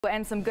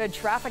And some good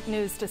traffic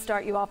news to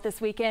start you off this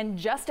weekend.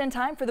 Just in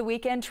time for the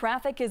weekend,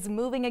 traffic is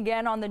moving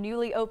again on the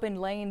newly opened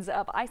lanes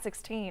of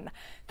I-16.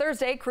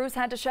 Thursday, crews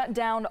had to shut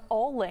down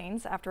all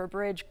lanes after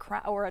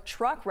a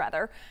truck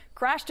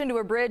crashed into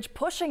a bridge,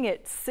 pushing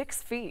it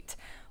 6 feet.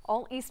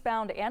 All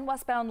eastbound and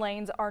westbound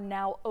lanes are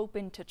now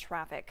open to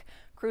traffic.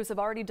 Crews have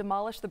already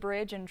demolished the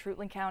bridge in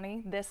Trutlin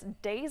County, this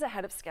days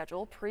ahead of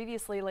schedule,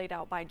 previously laid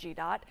out by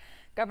GDOT.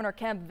 Governor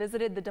Kemp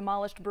visited the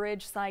demolished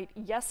bridge site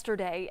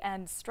yesterday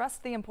and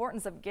stressed the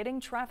importance of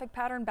getting traffic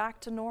pattern back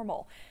to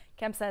normal.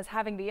 Kemp says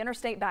having the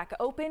interstate back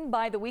open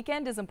by the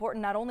weekend is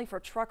important not only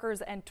for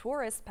truckers and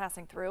tourists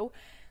passing through,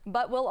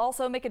 but will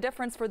also make a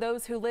difference for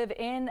those who live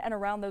in and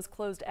around those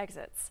closed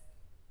exits.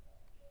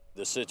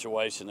 The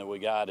situation that we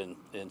got in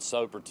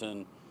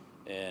Soperton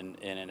and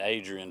in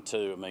Adrian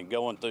too. I mean,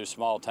 going through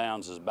small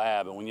towns is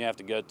bad, but when you have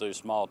to go through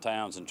small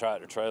towns and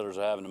tractor trailers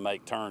are having to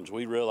make turns,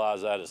 we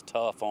realize that is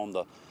tough on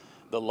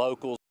the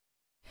locals.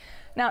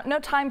 Now, no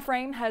time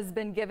frame has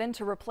been given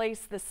to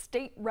replace the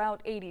State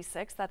Route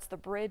 86. That's the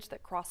bridge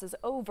that crosses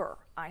over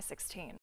I-16.